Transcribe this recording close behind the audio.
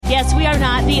Yes, we are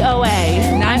not the OA.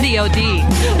 I'm the OD.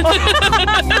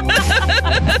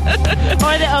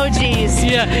 Or the OGs.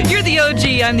 Yeah, you're the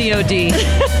OG, I'm the OD.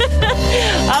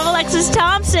 I'm Alexis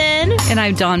Thompson. And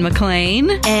I'm Dawn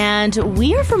McClain. And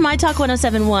we are from My Talk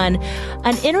 1071,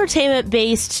 an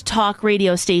entertainment-based talk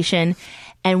radio station,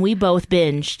 and we both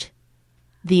binged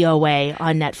the OA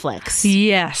on Netflix.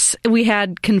 Yes, we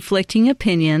had conflicting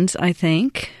opinions, I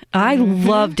think. I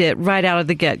loved it right out of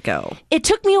the get-go. It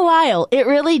took me a while. It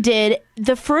really did.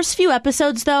 The first few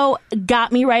episodes, though,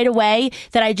 got me right away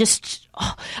that I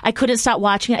couldn't stop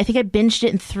watching it. I think I binged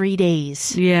it in 3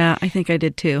 days. Yeah, I think I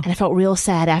did too. And I felt real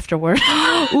sad afterward.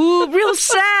 Ooh, real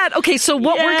sad. Okay, so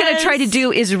what we're going to try to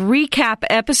do is recap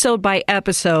episode by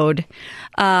episode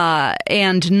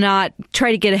and not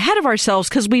try to get ahead of ourselves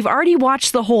because we've already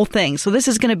watched the whole thing. So this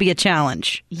is going to be a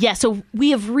challenge. Yeah, so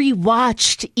we have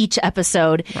rewatched each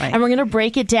episode, and we're going to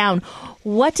break it down.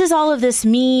 What does all of this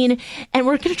mean? And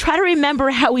we're going to try to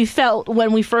remember how we felt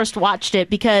when we first watched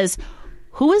it, because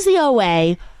who is the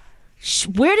OA?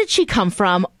 Where did she come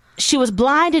from? She was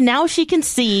blind and now she can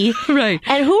see. Right.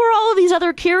 And who are all of these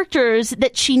other characters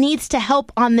that she needs to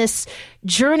help on this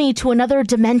journey to another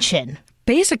dimension?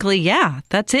 Basically, yeah.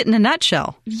 That's it in a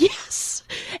nutshell. Yes.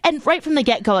 And right from the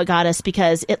get-go, it got us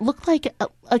because it looked like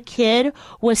a kid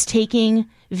was taking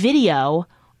video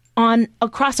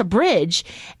across a bridge,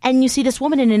 and you see this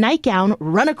woman in a nightgown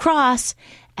run across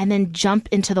and then jump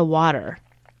into the water.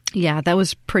 Yeah, that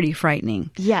was pretty frightening.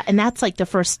 Yeah, and that's like the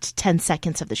first 10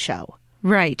 seconds of the show.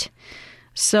 Right.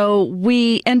 So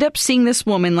we end up seeing this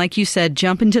woman, like you said,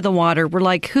 jump into the water. We're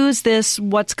like, who's this?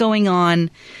 What's going on?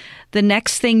 The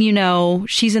next thing you know,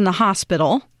 she's in the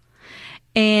hospital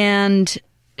and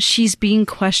she's being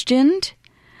questioned.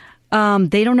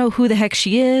 They don't know who the heck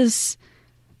she is.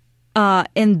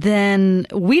 And then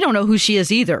we don't know who she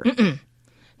is either.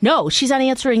 No, she's not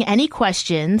answering any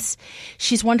questions.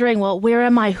 She's wondering, well, where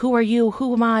am I? Who are you?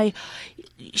 Who am I?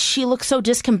 She looks so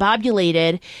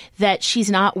discombobulated that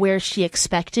she's not where she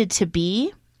expected to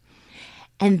be.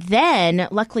 And then,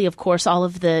 luckily, of course, all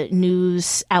of the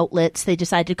news outlets, they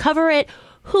decide to cover it.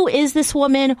 Who is this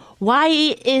woman? Why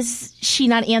is she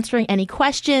not answering any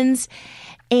questions?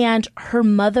 And her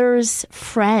mother's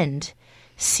friend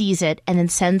sees it and then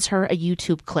sends her a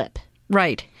YouTube clip.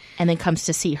 Right. And then comes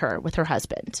to see her with her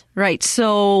husband. Right.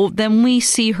 So then we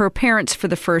see her parents for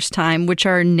the first time, which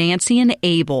are Nancy and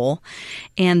Abel,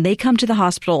 and they come to the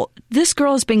hospital. This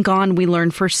girl has been gone, we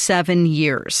learned, for 7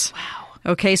 years. Wow.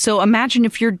 Okay. So imagine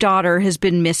if your daughter has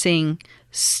been missing,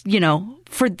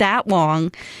 for that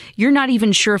long. You're not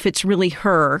even sure if it's really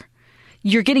her.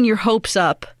 You're getting your hopes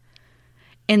up.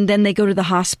 And then they go to the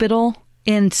hospital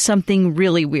and something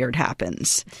really weird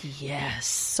happens. Yes.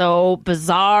 So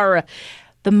bizarre.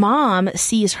 The mom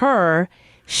sees her,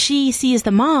 she sees the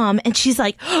mom, and she's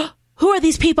like, oh, who are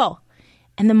these people?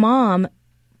 And the mom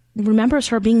remembers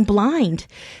her being blind.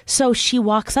 So she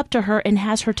walks up to her and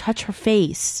has her touch her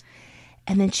face.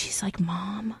 And then she's like,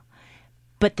 Mom.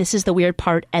 But this is the weird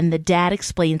part, and the dad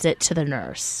explains it to the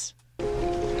nurse.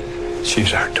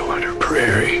 She's our daughter,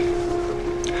 Prairie.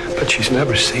 But she's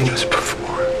never seen us before.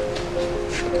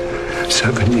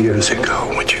 7 years ago,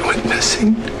 when she went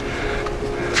missing,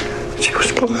 she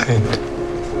was blind.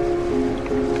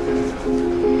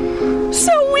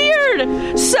 So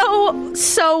weird.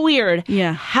 So weird.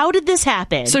 Yeah. How did this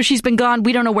happen? So she's been gone.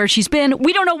 We don't know where she's been.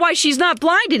 We don't know why she's not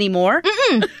blind anymore.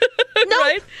 No.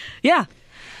 Right? Yeah.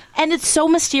 And it's so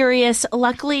mysterious.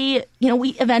 Luckily, we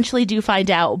eventually do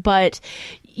find out, but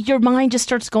your mind just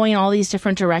starts going in all these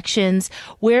different directions.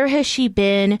 Where has she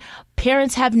been?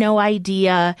 Parents have no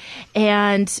idea.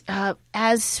 And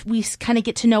as we kind of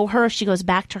get to know her, she goes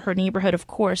back to her neighborhood. Of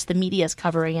course, the media is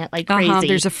covering it like crazy.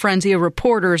 There's a frenzy of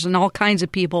reporters and all kinds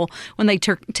of people when they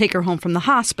take her home from the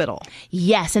hospital.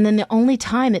 Yes. And then the only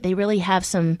time that they really have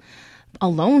some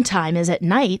alone time is at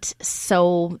night.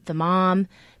 So the mom,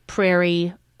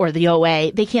 Prairie, or the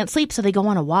OA, they can't sleep, so they go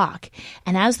on a walk.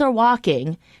 And as they're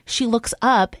walking, she looks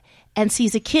up and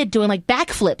sees a kid doing like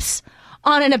backflips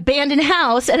on an abandoned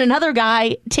house and another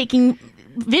guy taking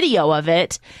video of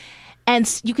it.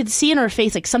 And you can see in her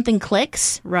face like something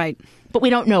clicks. Right. But we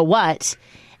don't know what.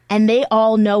 And they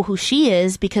all know who she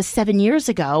is because 7 years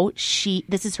ago,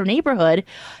 this is her neighborhood.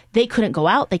 They couldn't go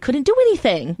out. They couldn't do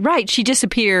anything. Right. She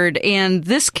disappeared. And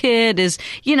this kid is,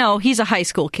 he's a high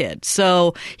school kid.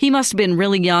 So he must have been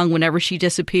really young whenever she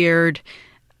disappeared.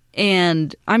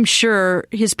 And I'm sure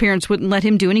his parents wouldn't let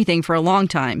him do anything for a long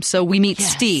time. So we meet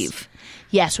Steve.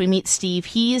 Yes, we meet Steve.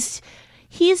 He's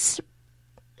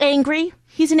angry.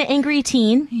 He's an angry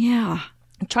teen. Yeah.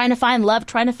 Trying to find love,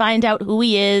 trying to find out who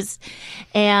he is.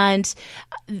 And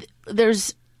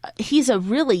there's he's a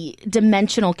really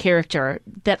dimensional character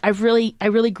that I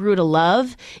really grew to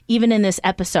love, even in this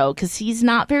episode, because he's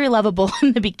not very lovable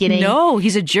in the beginning. No,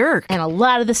 he's a jerk. And a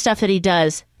lot of the stuff that he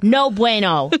does, no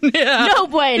bueno. Yeah. No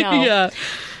bueno. Yeah.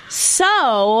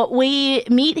 So we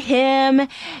meet him,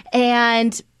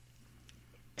 and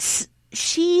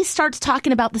she starts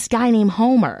talking about this guy named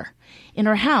Homer in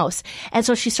her house. And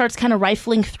so she starts kind of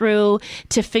rifling through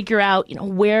to figure out,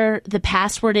 where the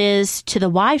password is to the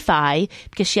Wi-Fi,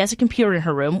 because she has a computer in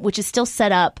her room, which is still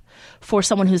set up for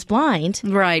someone who's blind.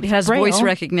 Right. It has Braille. voice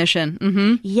recognition.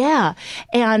 Mm-hmm. Yeah.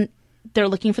 And they're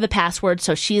looking for the password.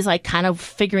 So she's like kind of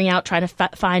figuring out, trying to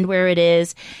find where it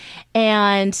is.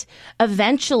 And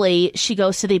eventually she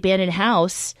goes to the abandoned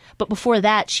house. But before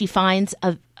that, she finds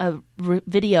a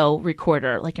video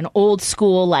recorder, like an old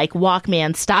school, like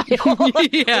Walkman style, Yeah.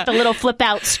 with the little flip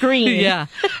out screen. Yeah.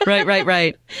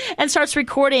 Right. And starts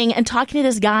recording and talking to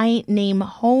this guy named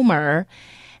Homer.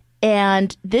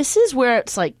 And this is where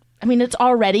it's like, it's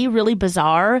already really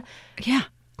bizarre. Yeah.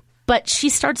 But she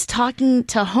starts talking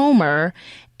to Homer,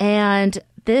 and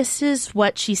this is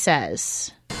what she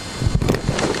says.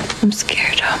 I'm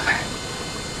scared, Homer.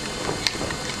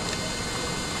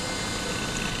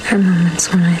 There are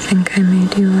moments when I think I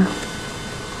made you up.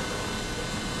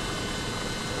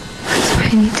 That's why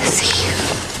I need to see you.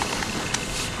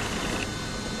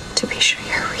 To be sure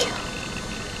you're real.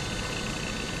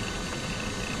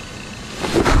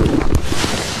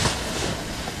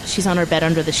 She's on her bed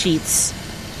under the sheets,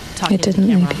 talking I didn't to the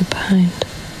leave camera. you behind.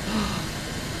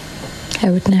 I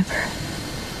would never.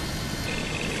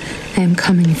 I am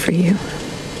coming for you.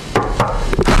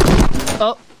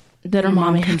 Oh, then her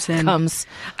mom comes in. Comes.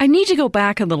 I need to go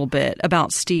back a little bit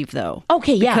about Steve, though.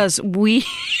 Okay, yeah. Because we...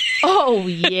 Oh,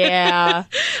 yeah.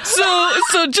 So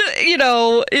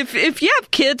if you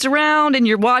have kids around and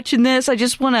you're watching this, I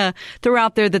just want to throw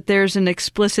out there that there's an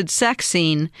explicit sex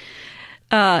scene.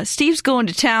 Steve's going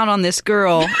to town on this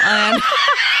girl, and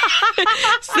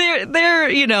so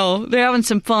they're having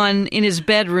some fun in his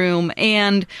bedroom,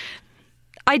 and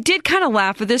I did kind of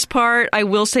laugh at this part. I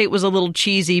will say it was a little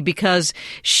cheesy because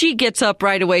she gets up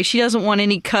right away. She doesn't want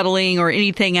any cuddling or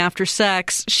anything after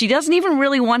sex. She doesn't even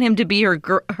really want him to be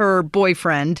her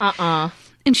boyfriend.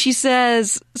 And she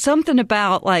says something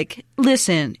about like,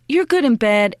 listen, you're good in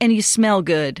bed and you smell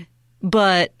good,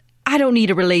 but I don't need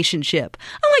a relationship.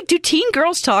 I'm like, do teen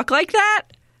girls talk like that?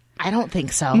 I don't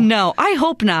think so. No, I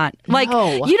hope not. Like,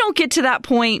 No. You don't get to that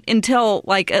point until,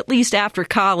 like, at least after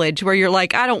college where you're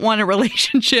like, I don't want a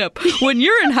relationship. When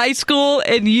you're in high school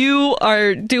and you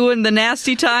are doing the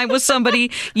nasty time with somebody,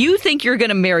 you think you're going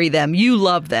to marry them. You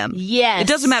love them. Yes. It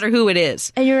doesn't matter who it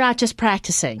is. And you're not just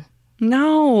practicing.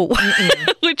 No,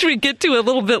 which we get to a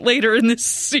little bit later in this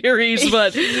series,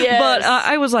 but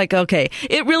I was like, okay,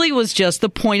 it really was just the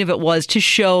point of it was to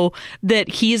show that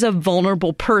he's a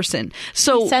vulnerable person.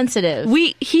 So He's sensitive.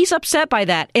 He's upset by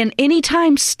that. And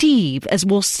anytime Steve, as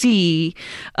we'll see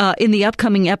in the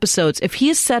upcoming episodes, if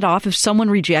he is set off, if someone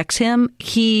rejects him,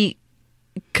 he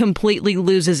completely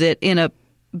loses it in a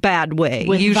bad way.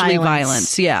 With usually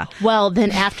violence. Yeah. Well,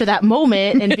 then after that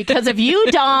moment, and because of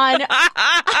you, Dawn.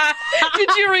 Did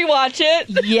you rewatch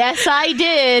it? Yes, I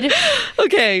did.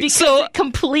 Okay, Because so it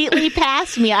completely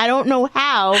passed me. I don't know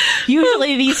how.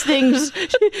 Usually these things,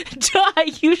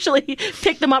 I usually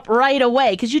pick them up right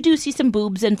away because you do see some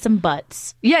boobs and some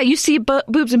butts. yeah, you see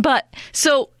boobs and butt.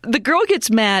 So the girl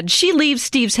gets mad. She leaves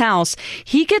Steve's house.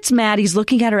 He gets mad. He's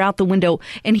looking at her out the window,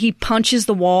 and he punches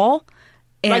the wall.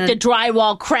 And Like the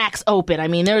drywall cracks open. I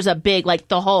mean, there's a big, like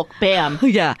the Hulk, bam,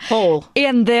 yeah, hole.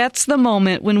 And that's the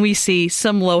moment when we see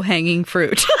some low-hanging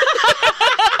fruit.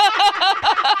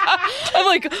 I'm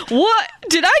like, what?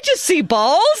 Did I just see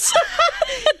balls?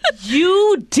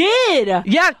 You did.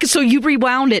 Yeah, so you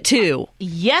rewound it too.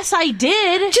 Yes, I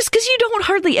did. Just because you don't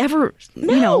hardly ever, you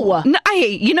know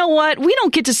what? We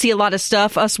don't get to see a lot of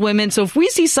stuff, us women. So if we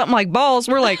see something like balls,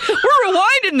 we're like, we're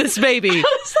rewinding this baby.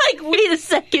 I was like, wait a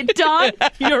second, Dawn.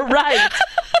 You're right.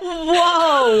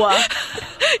 Whoa.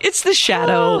 It's the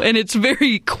shadow, and it's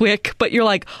very quick, but you're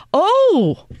like,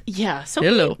 oh. Yeah. So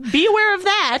Hello. Be aware of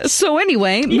that. So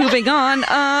anyway, moving on.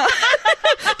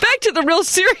 Back to the real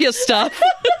serious stuff.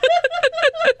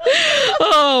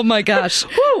 Oh, my gosh.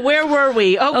 Whew, where were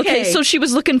we? Okay, so she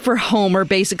was looking for Homer.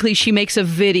 Basically, she makes a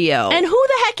video. And who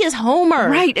the heck is Homer?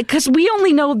 Right, because we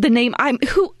only know the name.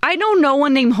 I don't know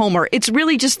one named Homer. It's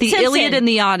really just the Simpson. Iliad and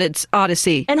the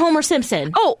Odyssey. And Homer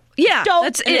Simpson. Oh, yeah, Dope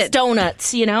that's and his it.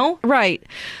 donuts, you know? Right.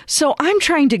 So I'm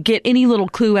trying to get any little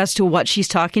clue as to what she's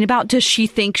talking about. Does she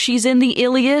think she's in the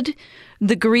Iliad,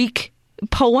 the Greek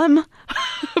poem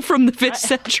from the 5th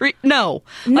century? No.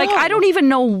 Like, I don't even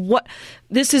know what.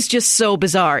 This is just so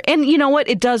bizarre. And you know what?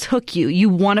 It does hook you. You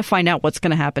want to find out what's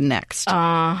going to happen next.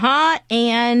 Uh-huh.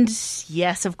 And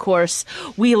yes, of course,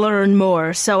 we learn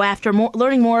more. So after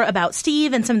learning more about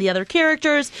Steve and some of the other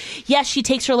characters, yes, she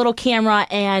takes her little camera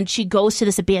and she goes to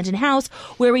this abandoned house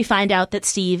where we find out that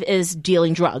Steve is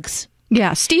dealing drugs.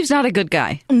 Yeah, Steve's not a good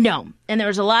guy. No. And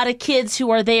there's a lot of kids who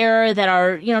are there that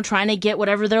are, trying to get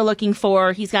whatever they're looking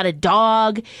for. He's got a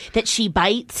dog that she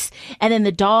bites. And then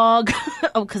the dog,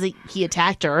 because he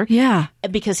attacked her. Yeah.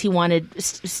 Because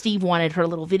Steve wanted her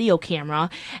little video camera.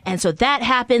 And so that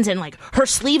happens. And like her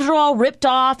sleeves are all ripped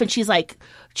off. And she's like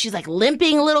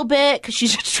limping a little bit because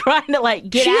she's just trying to like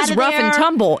get out of there. She is rough and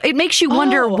tumble. It makes you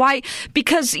wonder why,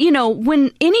 because,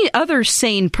 when any other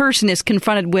sane person is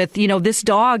confronted with, this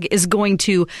dog is going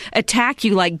to attack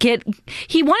you,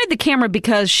 he wanted the camera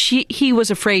because he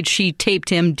was afraid she taped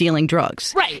him dealing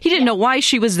drugs. Right. He didn't know why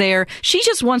she was there. She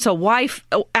just wants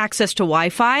access to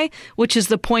Wi-Fi, which is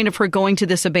the point of her going to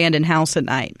this abandoned house at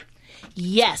night.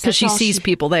 Yes. Because she sees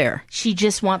people there. She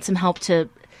just wants some help to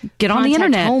get on the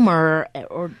internet. Homer,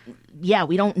 or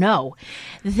we don't know.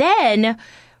 Then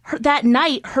that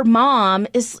night, her mom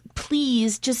is,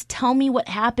 please just tell me what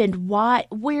happened. Why?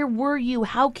 Where were you?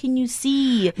 How can you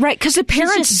see? Right, because the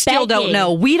parents still don't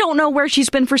know. We don't know where she's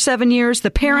been for 7 years.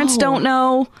 The parents don't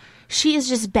know. She is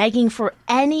just begging for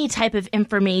any type of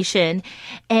information.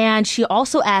 And she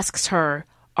also asks her,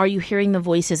 are you hearing the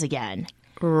voices again?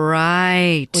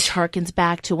 Right. Which harkens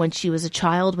back to when she was a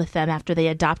child with them after they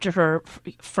adopted her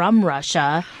from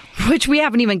Russia. Which we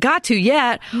haven't even got to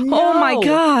yet. No. Oh, my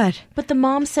God. But the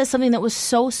mom says something that was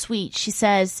so sweet. She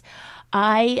says,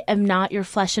 I am not your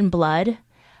flesh and blood,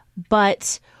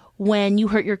 but when you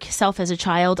hurt yourself as a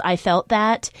child, I felt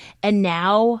that. And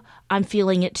now I'm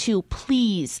feeling it too.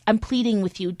 Please, I'm pleading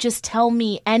with you. Just tell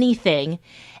me anything.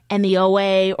 And the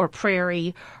OA or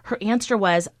Prairie, her answer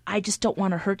was, I just don't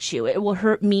want to hurt you. It will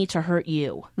hurt me to hurt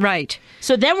you. Right.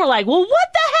 So then we're like, well, what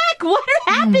the heck? What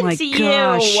happened to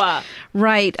you?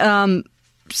 Right.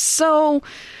 So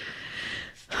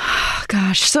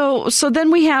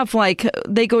then we have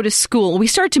they go to school. We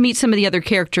start to meet some of the other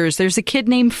characters. There's a kid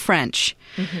named French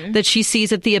that she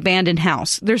sees at the abandoned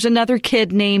house. There's another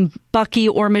kid named Bucky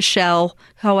or Michelle,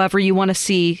 however you want to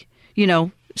see,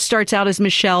 starts out as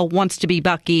Michelle, wants to be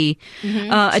Bucky.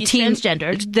 A teen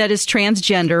transgendered. That is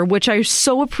transgender, which I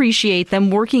so appreciate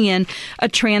them working in a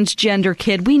transgender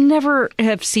kid. We never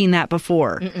have seen that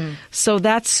before. So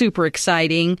that's super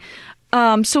exciting.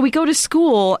 So we go to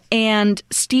school and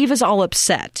Steve is all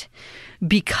upset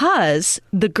because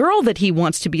the girl that he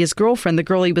wants to be his girlfriend, the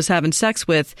girl he was having sex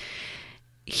with,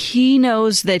 he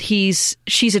knows that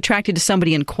she's attracted to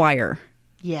somebody in choir.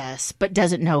 Yes, but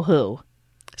doesn't know who.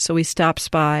 So he stops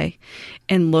by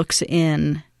and looks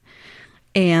in,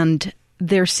 and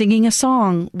they're singing a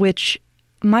song, which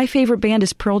my favorite band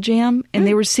is Pearl Jam, and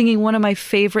they were singing one of my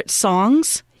favorite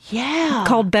songs. Yeah.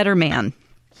 Called Better Man.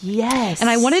 Yes. And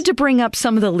I wanted to bring up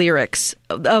some of the lyrics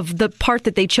of the part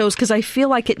that they chose because I feel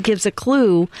like it gives a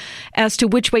clue as to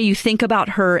which way you think about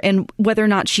her and whether or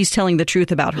not she's telling the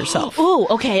truth about herself. Oh,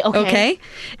 okay. Okay?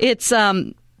 It's,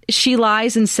 she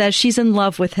lies and says she's in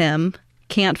love with him.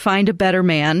 Can't find a better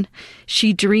man.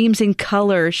 She dreams in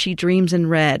color. She dreams in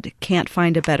red. Can't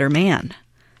find a better man.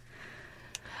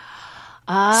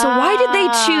 So why did they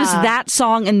choose that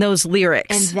song and those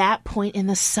lyrics? And that point in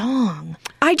the song.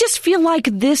 I just feel like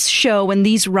this show and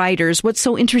these writers, what's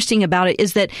so interesting about it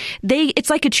is that it's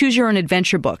like a choose your own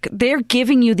adventure book. They're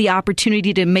giving you the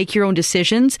opportunity to make your own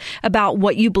decisions about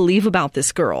what you believe about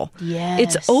this girl.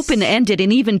 Yes. It's open-ended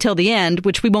and even till the end,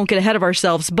 which we won't get ahead of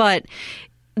ourselves, but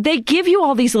they give you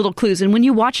all these little clues. And when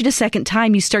you watch it a second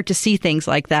time, you start to see things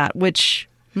like that, which...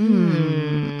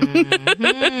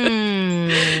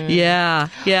 Yeah.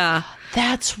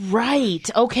 That's right.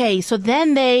 Okay, so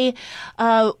then then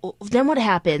what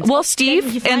happens? Well,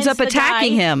 Steve ends up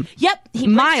attacking him. Yep, he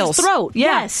breaks his throat.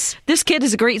 Yeah. Yes, this kid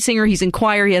is a great singer. He's in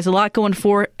choir. He has a lot going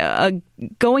for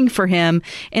him.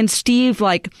 And Steve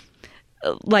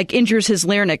injures his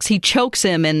larynx. He chokes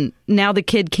him, and now the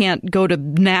kid can't go to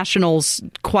nationals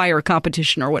choir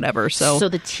competition or whatever. So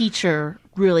the teacher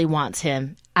really wants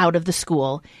him out of the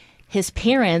school. His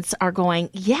parents are going,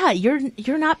 yeah,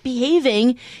 you're not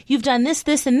behaving. You've done this,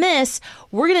 this, and this.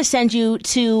 We're going to send you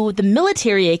to the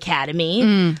military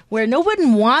academy where no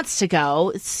one wants to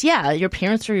go. Your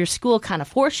parents or your school kind of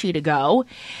force you to go.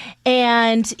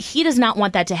 And he does not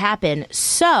want that to happen.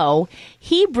 So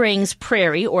he brings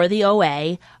Prairie or the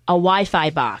OA a Wi-Fi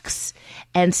box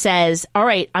and says, all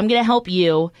right, I'm going to help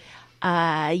you.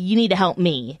 you need to help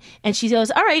me. And she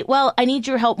goes, all right, well, I need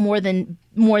your help more than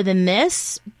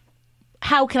this.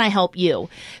 How can I help you?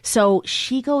 So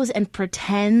she goes and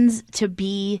pretends to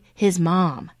be his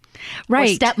mom.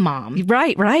 Right. Or stepmom.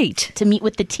 Right. To meet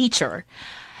with the teacher.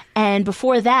 And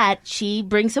before that, she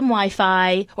brings him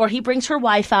Wi-Fi, or he brings her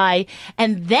Wi-Fi.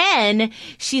 And then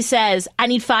she says, I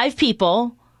need 5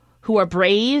 people who are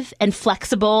brave and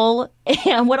flexible.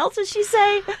 And what else does she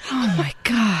say? Oh, my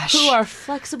gosh. Who are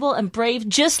flexible and brave,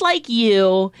 just like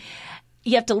you.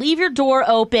 You have to leave your door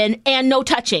open and no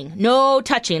touching. No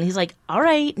touching. And he's like, all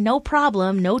right, no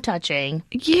problem. No touching.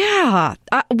 Yeah.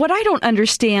 What I don't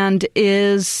understand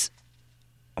is,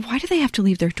 why do they have to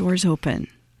leave their doors open?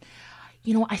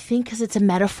 You know, I think because it's a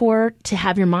metaphor to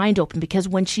have your mind open, because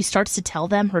when she starts to tell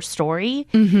them her story,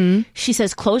 she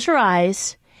says, close your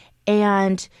eyes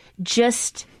and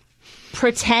just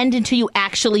pretend until you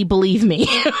actually believe me.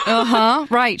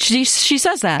 Right. She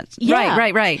says that. Yeah.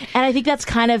 Right. And I think that's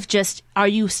kind of just, are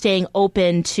you staying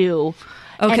open to...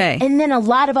 Okay. And then a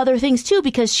lot of other things, too,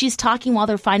 because she's talking while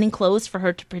they're finding clothes for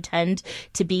her to pretend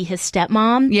to be his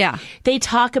stepmom. Yeah. They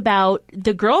talk about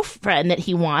the girlfriend that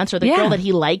he wants, or the girl that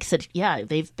he likes. That,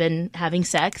 they've been having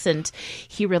sex and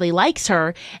he really likes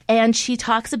her. And she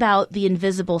talks about the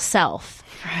invisible self.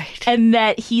 Right. And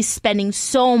that he's spending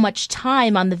so much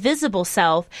time on the visible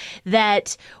self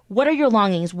that what are your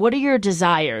longings? What are your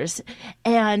desires?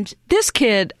 And this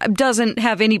kid doesn't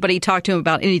have anybody talk to him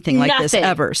about anything like this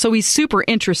ever. So he's super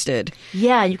interested.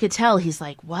 Yeah, you could tell he's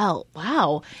like, well,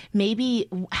 wow, maybe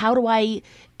how do I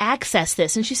access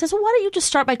this? And she says, well, why don't you just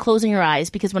start by closing your eyes?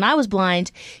 Because when I was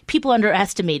blind, people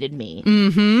underestimated me.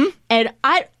 Mm-hmm. And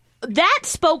that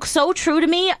spoke so true to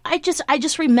me. I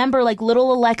just remember like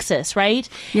little Alexis, right?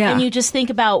 Yeah. And you just think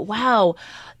about, wow,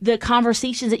 the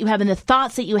conversations that you have and the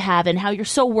thoughts that you have and how you're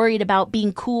so worried about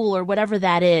being cool or whatever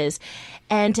that is.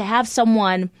 And to have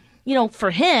someone, you know, for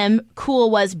him,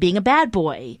 cool was being a bad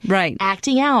boy. Right.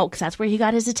 Acting out, because that's where he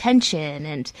got his attention.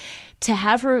 And to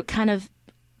have her kind of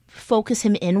focus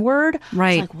him inward.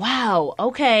 Right. It's like, wow,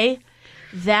 okay,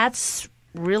 that's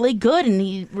really good. And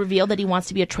he revealed that he wants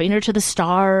to be a trainer to the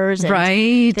stars. And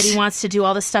right. That he wants to do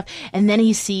all this stuff. And then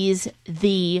he sees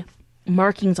the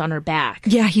markings on her back.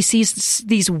 Yeah, he sees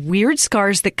these weird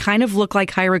scars that kind of look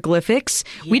like hieroglyphics.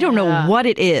 Yeah. We don't know what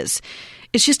it is.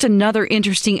 It's just another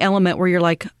interesting element where you're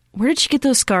like, where did she get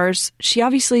those scars? She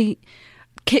obviously...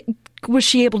 Was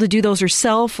she able to do those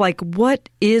herself? Like, what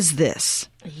is this?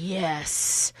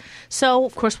 Yes. So,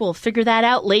 of course, we'll figure that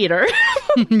out later.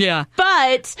 Yeah.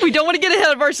 But... we don't want to get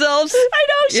ahead of ourselves. I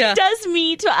know. She does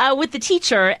meet with the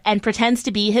teacher and pretends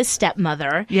to be his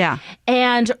stepmother. Yeah.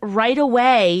 And right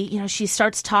away, you know, she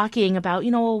starts talking about,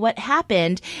 you know, what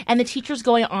happened. And the teacher's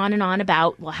going on and on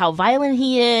about, well, how violent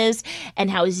he is and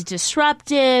how he's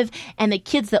disruptive. And the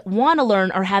kids that want to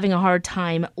learn are having a hard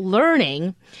time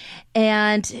learning.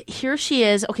 And here she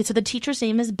is. Okay, so the teacher's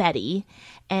name is Betty.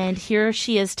 And here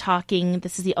she is talking.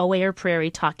 This is the OA or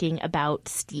Prairie talking about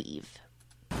Steve.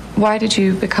 Why did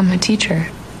you become a teacher?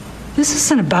 This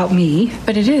isn't about me.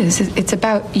 But it is. It's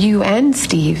about you and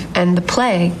Steve and the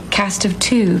play, Cast of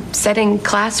Two, setting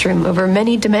classroom over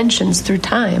many dimensions through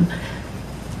time.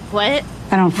 What?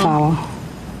 I don't follow.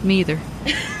 Me either.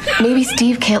 Maybe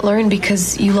Steve can't learn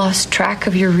because you lost track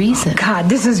of your reason. God,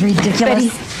 this is ridiculous.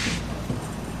 Betty.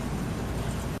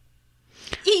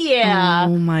 Yeah.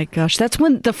 Oh my gosh. That's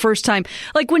when the first time,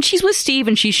 like when she's with Steve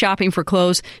and she's shopping for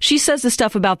clothes, she says the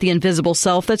stuff about the invisible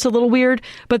self that's a little weird,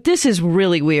 but this is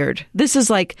really weird. This is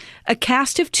like a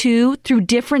cast of two through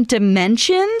different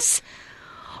dimensions.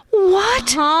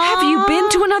 What? Have you been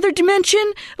to another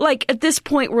dimension? Like at this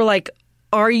point, we're like,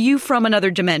 are you from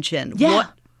another dimension? Yeah.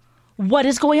 What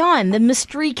is going on? The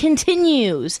mystery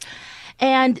continues.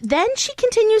 And then she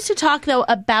continues to talk, though,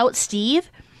 about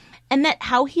Steve and that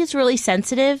how he's really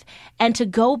sensitive, and to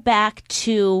go back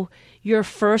to your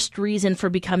first reason for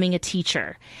becoming a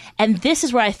teacher. And this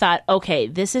is where I thought, okay,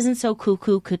 this isn't so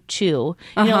cuckoo-cuckoo, you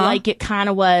know, like it kind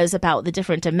of was about the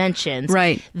different dimensions.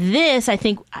 Right. This, I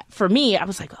think, for me, I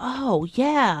was like, oh,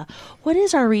 yeah, what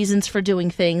is our reasons for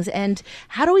doing things? And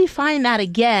how do we find that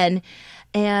again?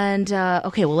 And,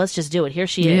 okay, well, let's just do it. Here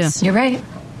she is. You're right.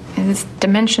 This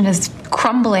dimension is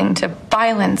crumbling to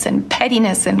violence and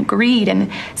pettiness and greed, and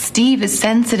Steve is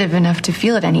sensitive enough to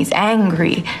feel it, and he's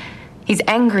angry. He's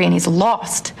angry and he's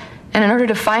lost. And in order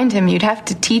to find him, you'd have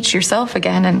to teach yourself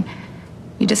again, and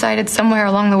you decided somewhere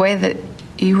along the way that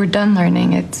you were done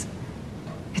learning. It's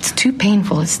too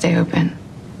painful to stay open.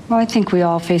 Well, I think we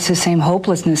all face the same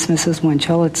hopelessness, Mrs.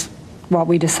 Winchell. It's what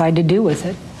we decide to do with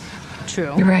it.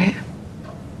 True. You're right.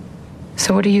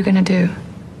 So what are you going to do?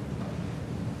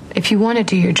 If you want to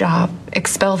do your job,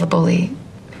 expel the bully.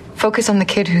 Focus on the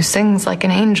kid who sings like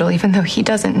an angel, even though he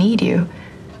doesn't need you.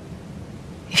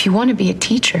 If you want to be a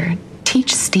teacher,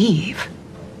 teach Steve.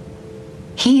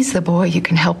 He's the boy you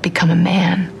can help become a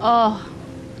man.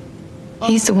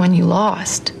 He's the one you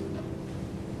lost.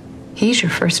 He's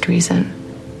your first reason.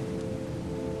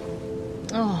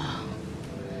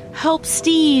 Help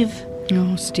Steve.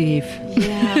 Oh, Steve.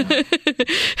 Yeah.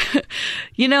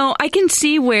 I can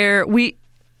see where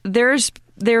there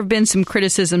have been some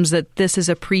criticisms that this is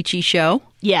a preachy show.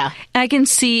 Yeah. I can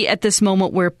see at this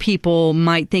moment where people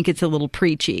might think it's a little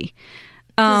preachy.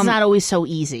 It's not always so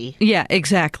easy. Yeah,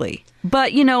 exactly.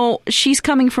 But, she's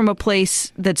coming from a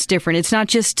place that's different. It's not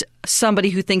just somebody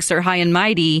who thinks they're high and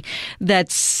mighty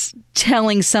that's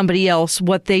telling somebody else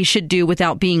what they should do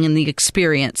without being in the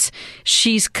experience.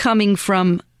 She's coming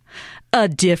from a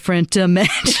different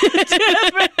dimension.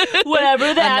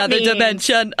 Whatever that means.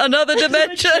 Another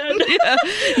dimension.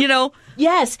 Yeah.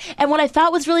 Yes. And what I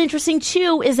thought was really interesting,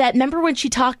 too, is that remember when she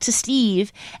talked to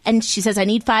Steve and she says, I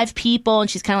need 5 people. And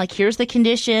she's kind of like, here's the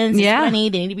conditions. Yeah. They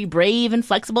need to be brave and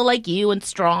flexible like you and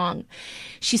strong.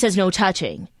 She says no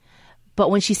touching.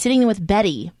 But when she's sitting with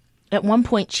Betty, at one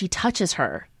point she touches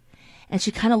her and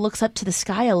she kind of looks up to the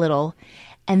sky a little.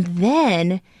 And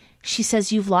then she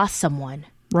says, you've lost someone.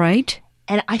 Right.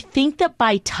 And I think that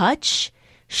by touch,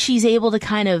 she's able to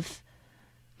kind of,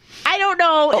 I don't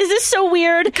know, is this so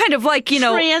weird? Kind of like,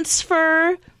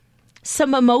 transfer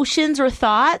some emotions or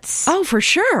thoughts. Oh, for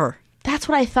sure. That's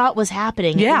what I thought was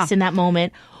happening, Yeah. at least in that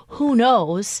moment. Who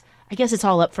knows? I guess it's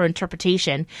all up for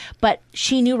interpretation. But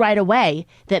she knew right away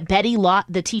that Betty,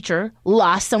 the teacher,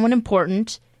 lost someone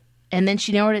important. And then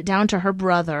she narrowed it down to her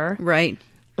brother. Right.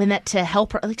 And that to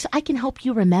help her, like, I can help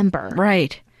you remember.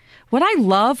 Right. What I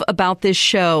love about this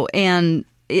show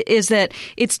is that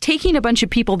it's taking a bunch of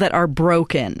people that are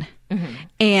broken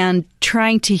and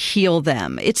trying to heal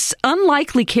them. It's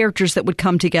unlikely characters that would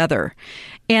come together.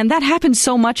 And that happens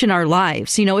so much in our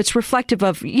lives. It's reflective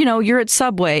of, you're at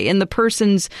Subway and the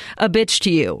person's a bitch to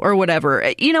you or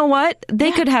whatever. You know what?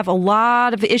 They could have a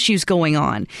lot of issues going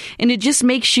on. And it just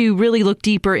makes you really look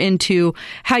deeper into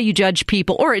how you judge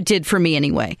people. Or it did for me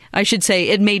anyway. I should say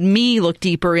it made me look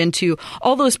deeper into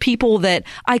all those people that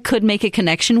I could make a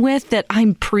connection with that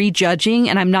I'm prejudging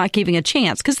and I'm not giving a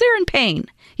chance because they're in pain.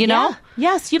 You know? Yeah.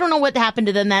 Yes, you don't know what happened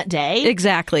to them that day.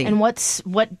 Exactly. And what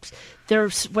they're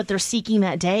seeking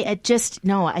that day. I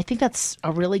think that's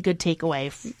a really good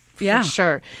takeaway for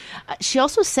sure. She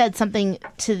also said something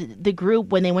to the group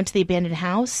when they went to the abandoned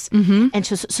house. Mm-hmm. And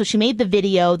so she made the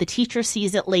video. The teacher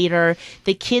sees it later.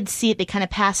 The kids see it. They kind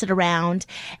of pass it around.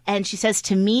 And she says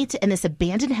to meet in this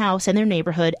abandoned house in their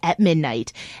neighborhood at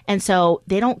midnight. And so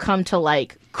they don't come till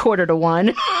like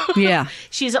 1:45. Yeah.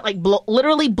 She's like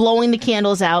literally blowing the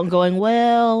candles out and going,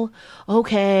 well,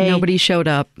 okay. Nobody showed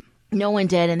up. No one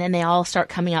did. And then they all start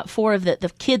coming out. 4 of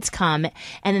the kids come.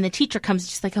 And then the teacher comes.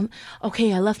 She's like,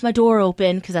 okay, I left my door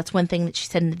open. Because that's one thing that she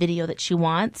said in the video that she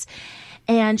wants.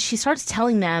 And she starts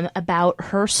telling them about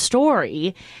her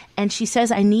story. And she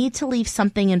says, I need to leave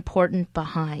something important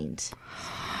behind.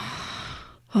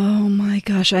 Oh my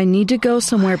gosh, I need to go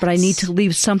somewhere, but I need to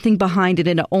leave something behind and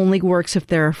it only works if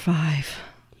there are 5.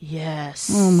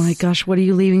 Yes. Oh my gosh, what are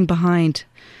you leaving behind?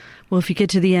 Well, if you get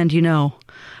to the end, you know.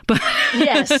 But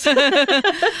yes.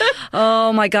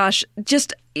 Oh my gosh,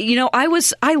 just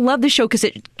I love the show because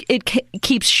it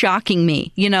keeps shocking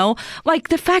me, like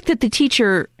the fact that the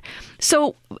teacher.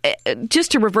 So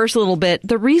just to reverse a little bit,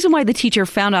 the reason why the teacher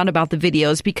found out about the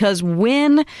video is because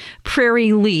when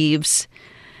Prairie leaves,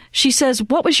 she says,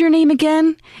 "What was your name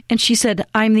again?" And she said,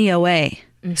 "I'm the OA."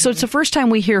 Mm-hmm. So it's the first time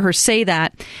we hear her say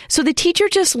that. So the teacher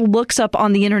just looks up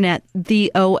on the internet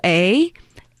the OA.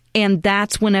 And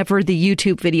that's whenever the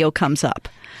YouTube video comes up.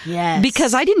 Yes.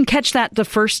 Because I didn't catch that the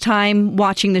first time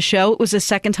watching the show. It was the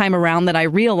second time around that I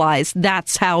realized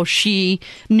that's how she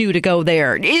knew to go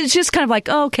there. It's just kind of like,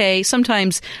 okay,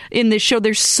 sometimes in this show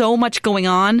there's so much going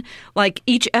on. Like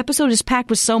each episode is packed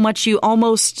with so much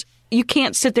you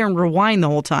can't sit there and rewind the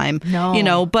whole time.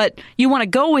 No. But you want to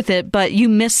go with it, but you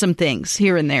miss some things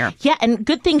here and there. Yeah, and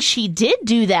good thing she did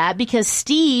do that because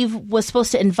Steve was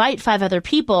supposed to invite 5 other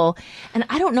people. And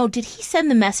I don't know, did he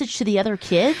send the message to the other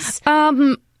kids?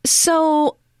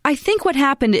 So I think what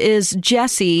happened is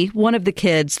Jesse, one of the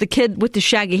kids, the kid with the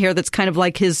shaggy hair that's kind of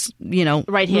like his, right-hand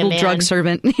little drug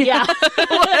servant. Yeah.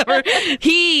 Whatever.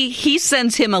 He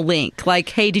sends him a link like,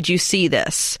 hey, did you see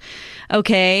this?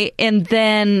 Okay. And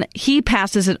then he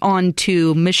passes it on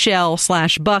to Michelle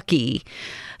 / Bucky.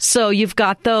 So you've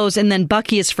got those. And then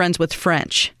Bucky is friends with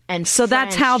French. And so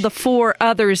that's French. how the 4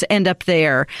 others end up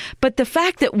there. But the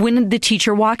fact that when the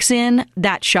teacher walks in,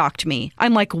 that shocked me.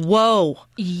 I'm like, whoa.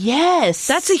 Yes.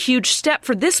 That's a huge step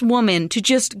for this woman to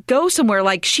just go somewhere.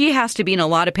 Like, she has to be in a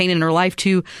lot of pain in her life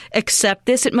to accept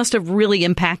this. It must have really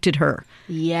impacted her.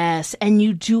 Yes. And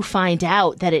you do find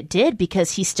out that it did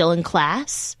because he's still in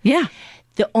class. Yeah.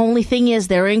 The only thing is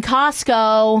they're in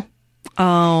Costco.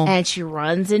 Oh. And she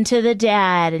runs into the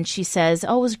dad and she says,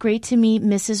 "Oh, it was great to meet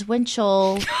Mrs.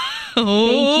 Winchell.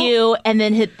 Thank you." And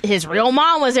then his real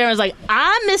mom was there and was like,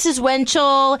 "I'm Mrs.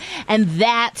 Winchell." And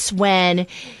that's when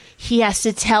he has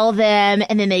to tell them.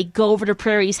 And then they go over to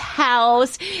Prairie's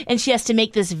house and she has to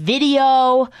make this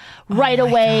video right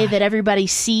away that everybody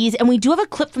sees. And we do have a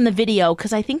clip from the video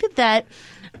because I think that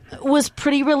was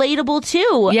pretty relatable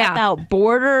too, about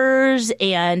borders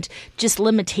and just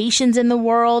limitations in the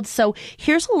world. So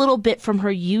here's a little bit from her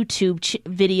YouTube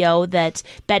video that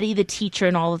Betty, the teacher,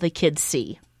 and all of the kids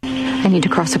see. I need to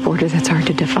cross a border that's hard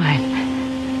to define.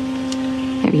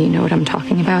 Maybe you know what I'm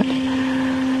talking about.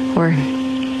 Or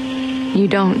you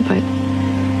don't, but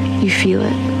you feel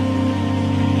it.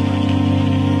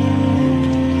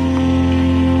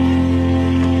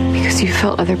 Because you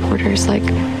felt other borders, like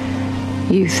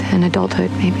youth and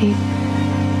adulthood, maybe.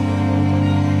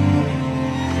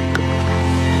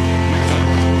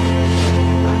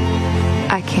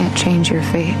 I can't change your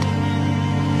fate,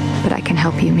 but I can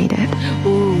help you meet it.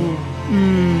 Ooh.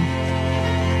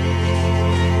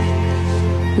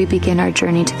 We begin our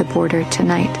journey to the border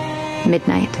tonight,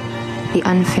 midnight, the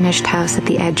unfinished house at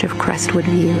the edge of Crestwood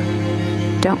View.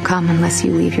 Don't come unless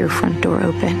you leave your front door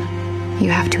open. You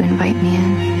have to invite me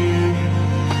in.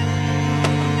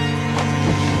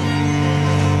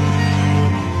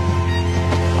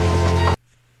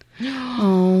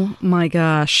 Oh my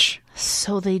gosh.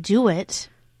 So they do it.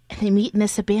 And they meet in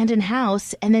this abandoned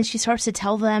house, and then she starts to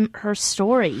tell them her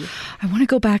story. I want to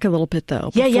go back a little bit,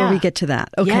 though, before we get to that.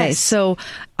 Okay, Yes. so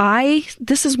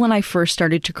this is when I first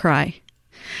started to cry.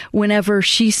 Whenever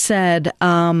she said,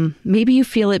 maybe you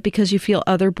feel it because you feel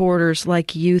other borders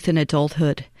like youth and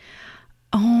adulthood.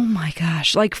 Oh my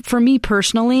gosh. Like, for me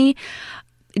personally,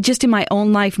 just in my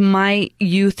own life, my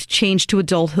youth changed to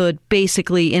adulthood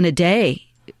basically in a day.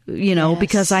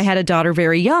 Because I had a daughter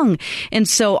very young. And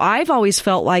so I've always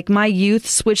felt like my youth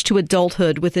switched to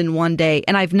adulthood within one day,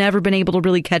 and I've never been able to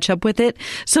really catch up with it.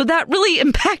 So that really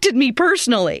impacted me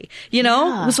personally. It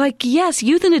was like, yes,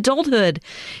 youth and adulthood.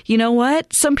 You know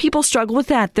what? Some people struggle with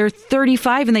that. They're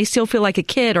 35 and they still feel like a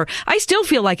kid, or I still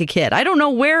feel like a kid. I don't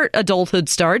know where adulthood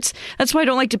starts. That's why I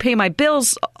don't like to pay my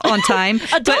bills on time.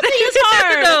 Adulting is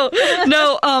hard.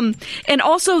 No. And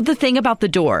also the thing about the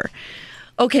door.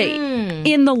 Okay,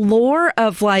 in the lore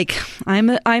of, like, I'm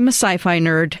a sci-fi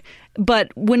nerd, but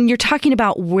when you're talking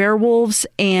about werewolves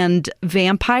and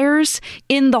vampires,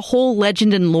 in the whole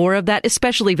legend and lore of that,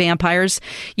 especially vampires,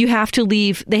 they have to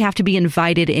be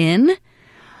invited in,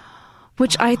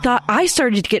 which I thought, I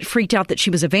started to get freaked out that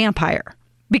she was a vampire.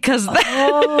 Because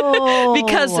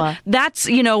that's,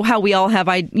 how we all have,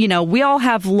 we all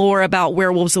have lore about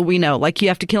werewolves that we know. Like, you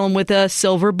have to kill them with a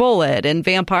silver bullet, and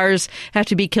vampires have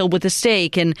to be killed with a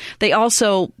stake. And they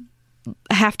also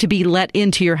have to be let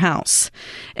into your house.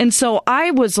 And so I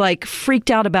was like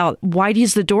freaked out about, why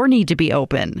does the door need to be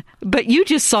open? But you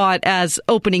just saw it as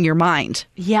opening your mind.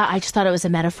 Yeah, I just thought it was a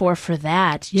metaphor for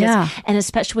that. And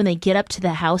especially when they get up to the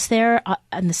house there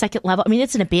on the second level. I mean,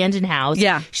 it's an abandoned house.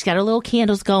 Yeah. She's got her little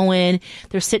candles going.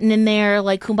 They're sitting in there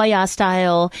like Kumbaya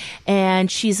style. And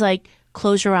she's like,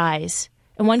 "Close your eyes."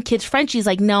 And one kid's Frenchie's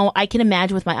like, "No, I can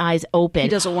imagine with my eyes open." He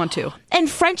doesn't want to. And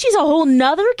Frenchie's a whole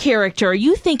nother character.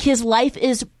 You think his life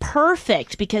is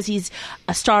perfect because he's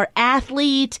a star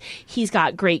athlete. He's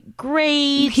got great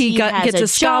grades. He gets a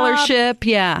scholarship.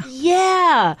 Yeah.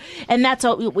 Yeah. And that's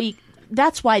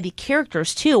why the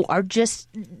characters too are just,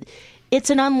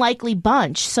 it's an unlikely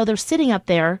bunch. So they're sitting up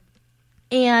there.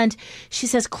 And she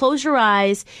says, "Close your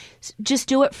eyes. Just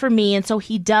do it for me." And so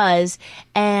he does.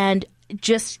 And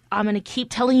I'm going to keep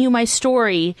telling you my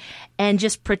story and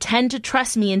just pretend to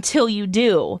trust me until you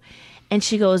do. And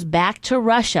she goes back to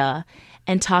Russia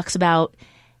and talks about,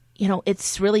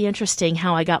 it's really interesting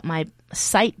how I got my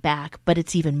sight back, but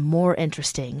it's even more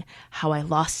interesting how I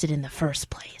lost it in the first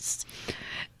place.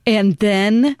 And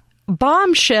then,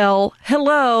 bombshell,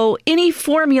 hello, any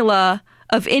formula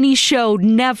of any show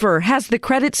never has the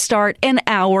credits start an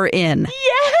hour in.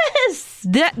 Yes!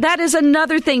 That is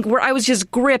another thing where I was just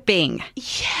gripping.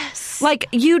 Yes. Like,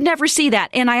 you'd never see that.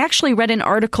 And I actually read an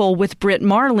article with Britt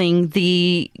Marling,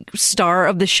 the star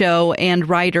of the show and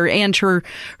writer, and her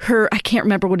I can't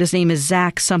remember what his name is,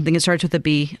 Zach something. It starts with a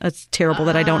B. It's terrible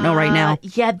that I don't know right now.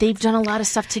 Yeah, they've done a lot of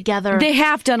stuff together. They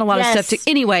have done a lot of stuff.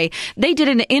 Anyway, they did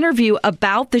an interview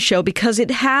about the show because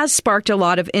it has sparked a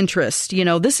lot of interest. You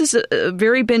know, this is a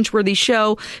very binge-worthy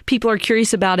show. People are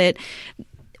curious about it.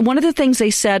 One of the things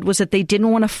they said was that they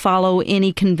didn't want to follow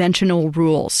any conventional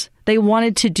rules. They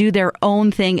wanted to do their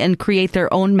own thing and create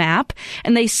their own map.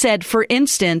 And they said, for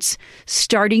instance,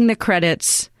 starting the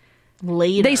credits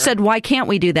later. They said, why can't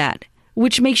we do that?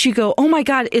 Which makes you go, oh my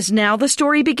God, is now the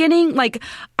story beginning? Like,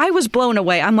 I was blown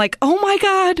away. I'm like, oh my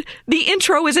God, the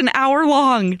intro is an hour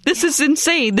long. This is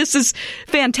insane. This is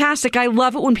fantastic. I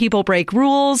love it when people break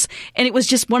rules. And it was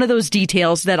just one of those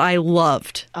details that I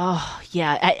loved. Oh,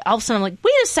 yeah. All of a sudden, I'm like,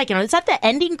 wait a second. Is that the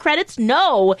ending credits?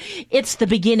 No, it's the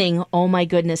beginning. Oh my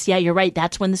goodness. Yeah, you're right.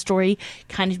 That's when the story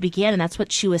kind of began. And that's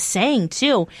what she was saying,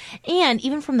 too. And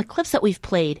even from the clips that we've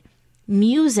played,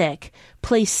 music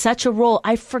plays such a role.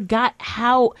 I forgot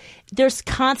how there's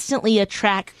constantly a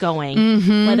track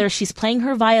going, whether she's playing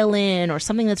her violin or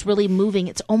something that's really moving.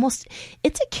 It's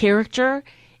a character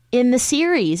in the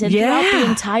series and throughout the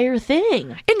entire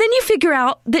thing. And then you figure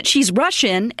out that she's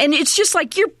Russian, and it's just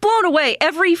like you're blown away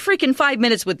every freaking 5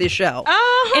 minutes with this show.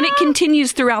 And it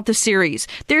continues throughout the series.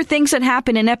 There are things that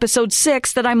happen in episode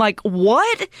 6 that I'm like,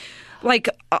 what? Like,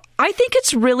 I think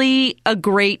it's really a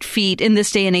great feat in this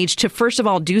day and age to, first of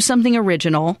all, do something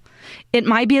original. It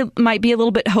might be a little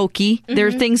bit hokey. There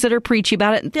are things that are preachy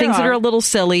about it, things that are a little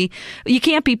silly. You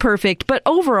can't be perfect, but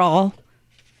overall,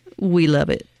 we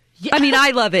love it. Yeah. I mean, I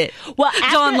love it. Well,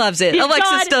 Dawn loves it.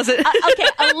 Alexis doesn't. Okay,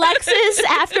 Alexis,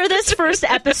 after this first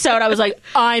episode, I was like,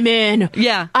 I'm in.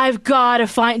 Yeah. I've got to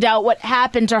find out what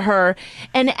happened to her.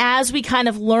 And as we kind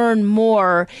of learn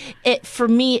more, for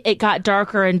me, it got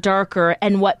darker and darker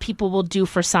and what people will do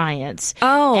for science.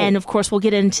 Oh. And of course, we'll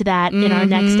get into that in our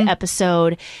next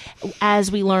episode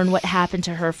as we learn what happened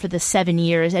to her for the 7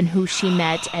 years and who she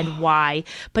met and why.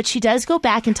 But she does go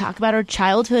back and talk about her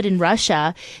childhood in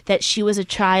Russia, that she was a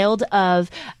child of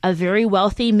a very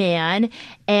wealthy man,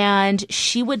 and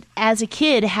she would, as a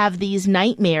kid, have these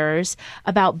nightmares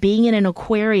about being in an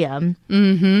aquarium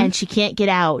and she can't get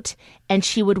out, and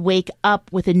she would wake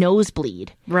up with a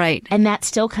nosebleed. Right. And that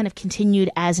still kind of continued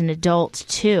as an adult,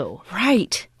 too.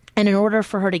 Right. And in order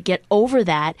for her to get over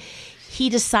that, he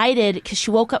decided, because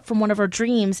she woke up from one of her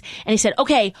dreams, and he said,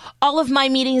 okay, all of my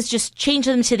meetings, just change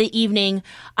them to the evening.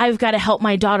 I've got to help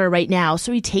my daughter right now.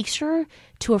 So he takes her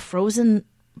to a frozen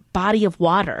body of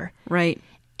water. Right.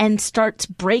 And starts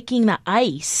breaking the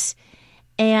ice.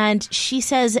 And she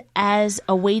says, as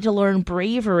a way to learn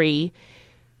bravery,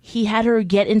 he had her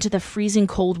get into the freezing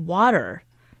cold water.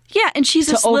 Yeah, and she's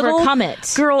this little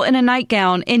girl in a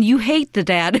nightgown, and you hate the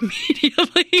dad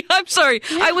immediately. I'm sorry.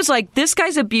 Yeah. I was like, this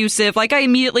guy's abusive. Like, I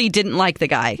immediately didn't like the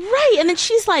guy. Right. And then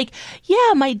she's like,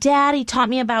 yeah, my dad, he taught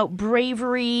me about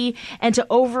bravery and to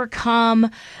overcome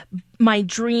my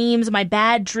dreams, my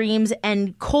bad dreams,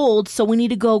 and cold, so we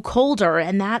need to go colder.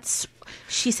 And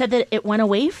she said that it went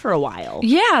away for a while.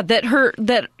 Yeah,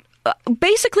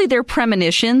 basically they're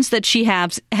premonitions that she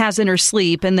has in her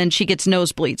sleep, and then she gets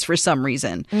nosebleeds for some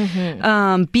reason.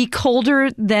 Be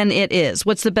colder than it is.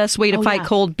 What's the best way to fight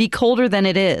cold? Be colder than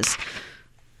it is.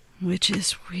 Which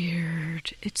is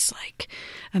weird. It's like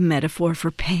a metaphor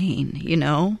for pain, you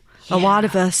know? Yeah. A lot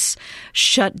of us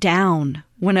shut down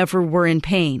whenever we're in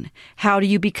pain. How do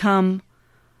you beat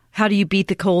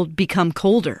the cold, become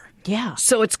colder? Yeah.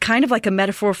 So it's kind of like a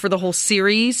metaphor for the whole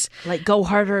series. Like, go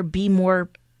harder, be more...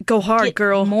 Go hard, get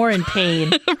girl. More in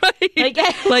pain. Right.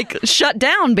 Like shut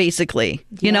down, basically.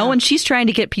 You know, and she's trying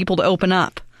to get people to open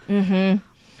up.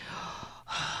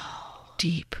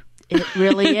 Deep. It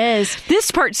really is. This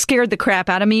part scared the crap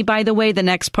out of me, by the way, the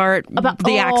next part,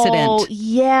 the accident. Oh,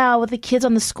 yeah, with the kids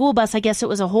on the school bus. I guess it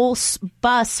was a whole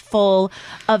bus full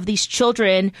of these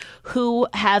children who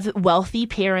have wealthy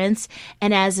parents,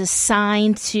 and as a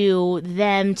sign to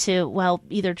them to, well,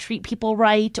 either treat people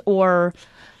right or...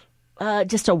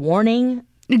 just a warning.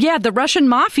 Yeah, the Russian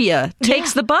mafia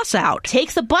takes the bus out.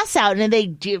 Takes the bus out, and they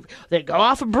go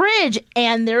off a bridge,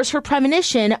 and there's her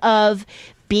premonition of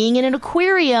being in an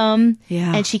aquarium,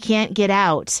 and she can't get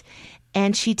out.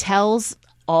 And she tells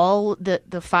all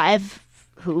the five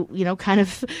who, you know, kind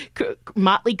of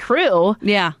motley crew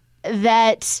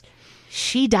that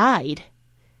she died.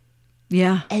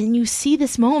 Yeah. And you see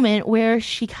this moment where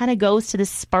she kind of goes to this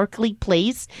sparkly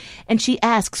place and she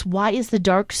asks, why is the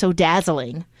dark so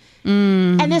dazzling?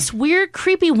 And this weird,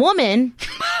 creepy woman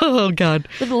oh, God,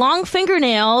 with long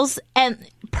fingernails and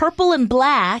purple and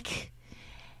black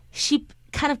she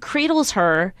kind of cradles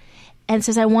her and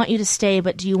says, I want you to stay,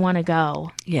 but do you want to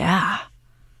go? Yeah.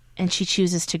 And she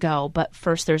chooses to go, but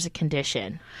first there's a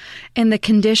condition. And the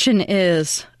condition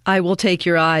is, I will take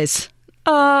your eyes.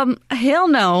 Hell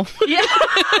no. Yeah.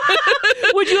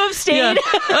 Would you have stayed? Yeah.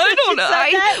 I don't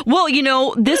know. Well, you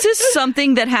know, this is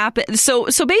something that happened. So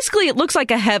basically it looks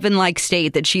like a heaven-like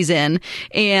state that she's in.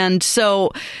 And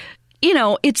so, you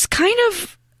know, it's kind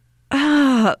of,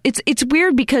 it's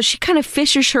weird because she kind of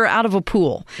fishes her out of a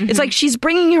pool. Mm-hmm. It's like she's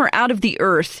bringing her out of the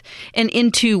earth and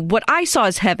into what I saw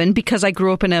as heaven because I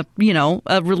grew up in a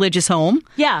religious home.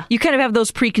 Yeah. You kind of have those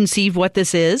preconceived what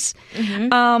this is.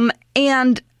 Mm-hmm.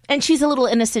 And she's a little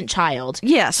innocent child.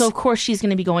 Yes. So, of course, she's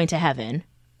going to be going to heaven.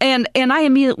 And I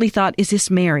immediately thought, is this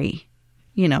Mary?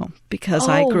 You know, because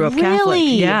I grew up Catholic.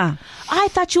 Yeah. I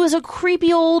thought she was a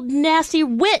creepy old nasty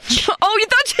witch. Oh, you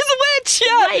thought she was a witch?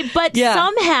 Yeah. Right. But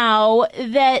somehow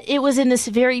that it was in this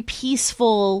very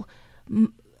peaceful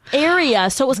area.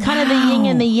 So it was kind of the yin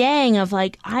and the yang of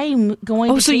like, I'm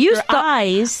going to take your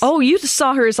eyes. Oh, you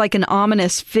saw her as like an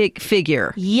ominous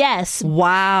figure. Yes.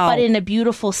 Wow. But in a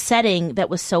beautiful setting that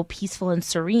was so peaceful and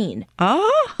serene.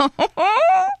 Oh,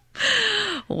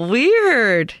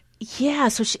 weird. Yeah,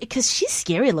 so because she's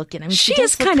scary looking. I mean, she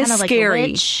is kind of scary. Like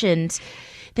a witch, and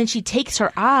then she takes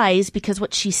her eyes because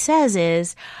what she says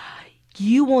is,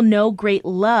 you will know great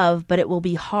love, but it will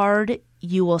be hard.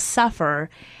 You will suffer.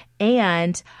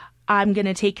 And I'm going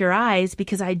to take your eyes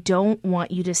because I don't want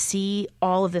you to see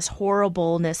all of this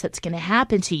horribleness that's going to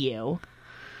happen to you.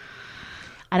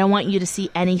 I don't want you to see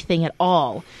anything at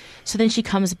all. So then she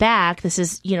comes back. This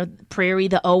is, Prairie,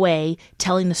 the OA,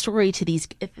 telling the story to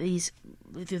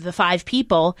the 5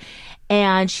 people.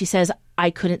 And she says, I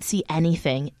couldn't see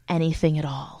anything at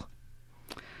all.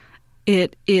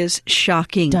 It is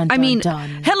shocking. Dun, dun,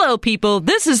 dun. Hello, people.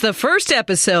 This is the first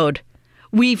episode.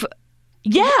 It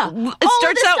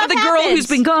starts out with a girl who's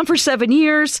been gone for 7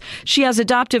 years. She has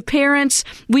adoptive parents.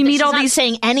 We meet all these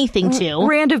saying anything to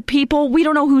random people. We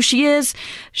don't know who she is.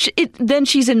 Then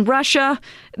she's in Russia.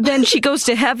 Then she goes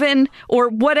to heaven or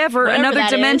whatever another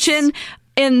dimension.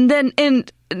 Is.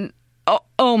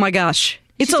 Oh my gosh.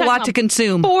 It's a lot to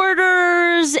consume.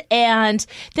 Borders and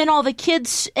then all the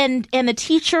kids and the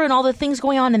teacher and all the things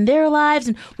going on in their lives.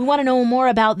 And we want to know more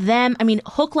about them. I mean,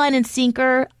 hook, line, and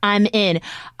sinker, I'm in.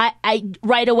 I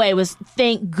right away was,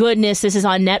 thank goodness this is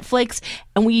on Netflix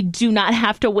and we do not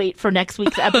have to wait for next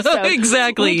week's episode.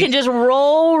 Exactly. We can just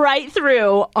roll right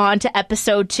through onto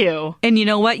episode 2. And you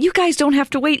know what? You guys don't have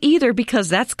to wait either because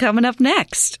that's coming up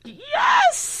next.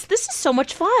 Yes! This is so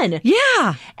much fun.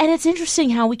 Yeah. And it's interesting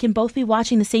how we can both be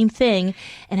watching the same thing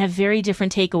and have very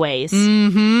different takeaways.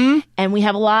 Mm-hmm. And we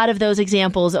have a lot of those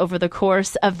examples over the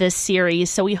course of this series.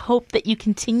 So we hope that you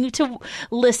continue to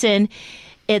listen.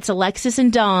 It's Alexis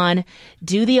and Dawn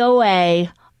do the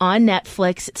OA on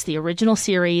Netflix. It's the original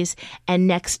series. And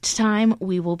next time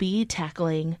we will be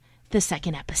tackling the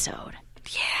second episode.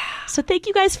 Yeah. So thank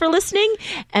you guys for listening,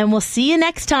 and we'll see you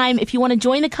next time. If you want to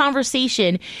join the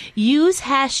conversation, use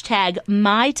hashtag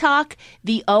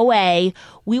MyTalkTheOA.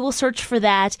 We will search for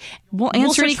that. We'll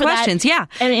answer any questions. Yeah.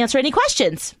 And answer any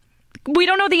questions. We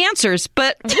don't know the answers,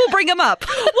 but we'll bring them up.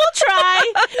 We'll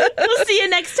try. We'll see you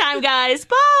next time, guys.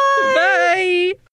 Bye. Bye.